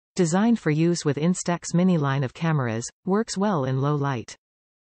Designed for use with Instax Mini line of cameras, works well in low light.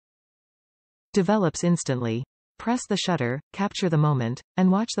 Develops instantly. Press the shutter, capture the moment,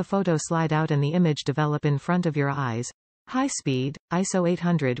 and watch the photo slide out and the image develop in front of your eyes. High speed, ISO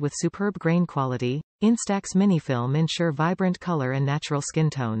 800 with superb grain quality, Instax Mini Film ensure vibrant color and natural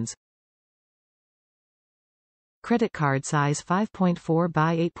skin tones. Credit card size 5.4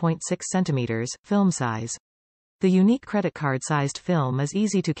 by 8.6 cm, film size. The unique credit card-sized film is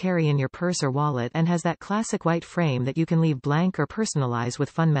easy to carry in your purse or wallet and has that classic white frame that you can leave blank or personalize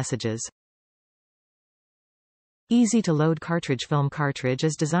with fun messages. Easy to load cartridge. Film cartridge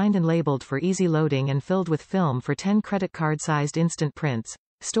is designed and labeled for easy loading and filled with film for 10 credit card-sized instant prints.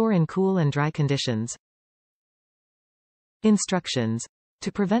 Store in cool and dry conditions. Instructions.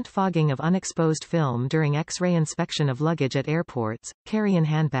 To prevent fogging of unexposed film during X-ray inspection of luggage at airports, carry in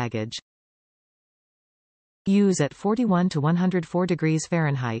hand baggage. Use at 41 to 104 degrees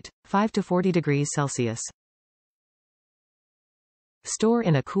Fahrenheit, 5 to 40 degrees Celsius. Store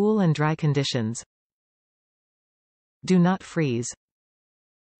in a cool and dry conditions. Do not freeze.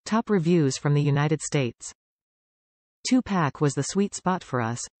 Top reviews from the United States. 2-pack was the sweet spot for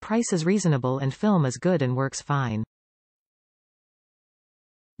us, price is reasonable and film is good and works fine.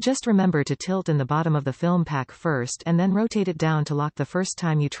 Just remember to tilt in the bottom of the film pack first and then rotate it down to lock the first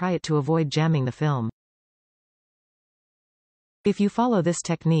time you try it to avoid jamming the film. If you follow this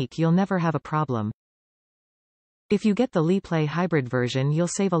technique you'll never have a problem. If you get the Li Play hybrid version you'll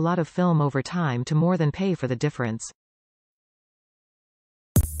save a lot of film over time to more than pay for the difference.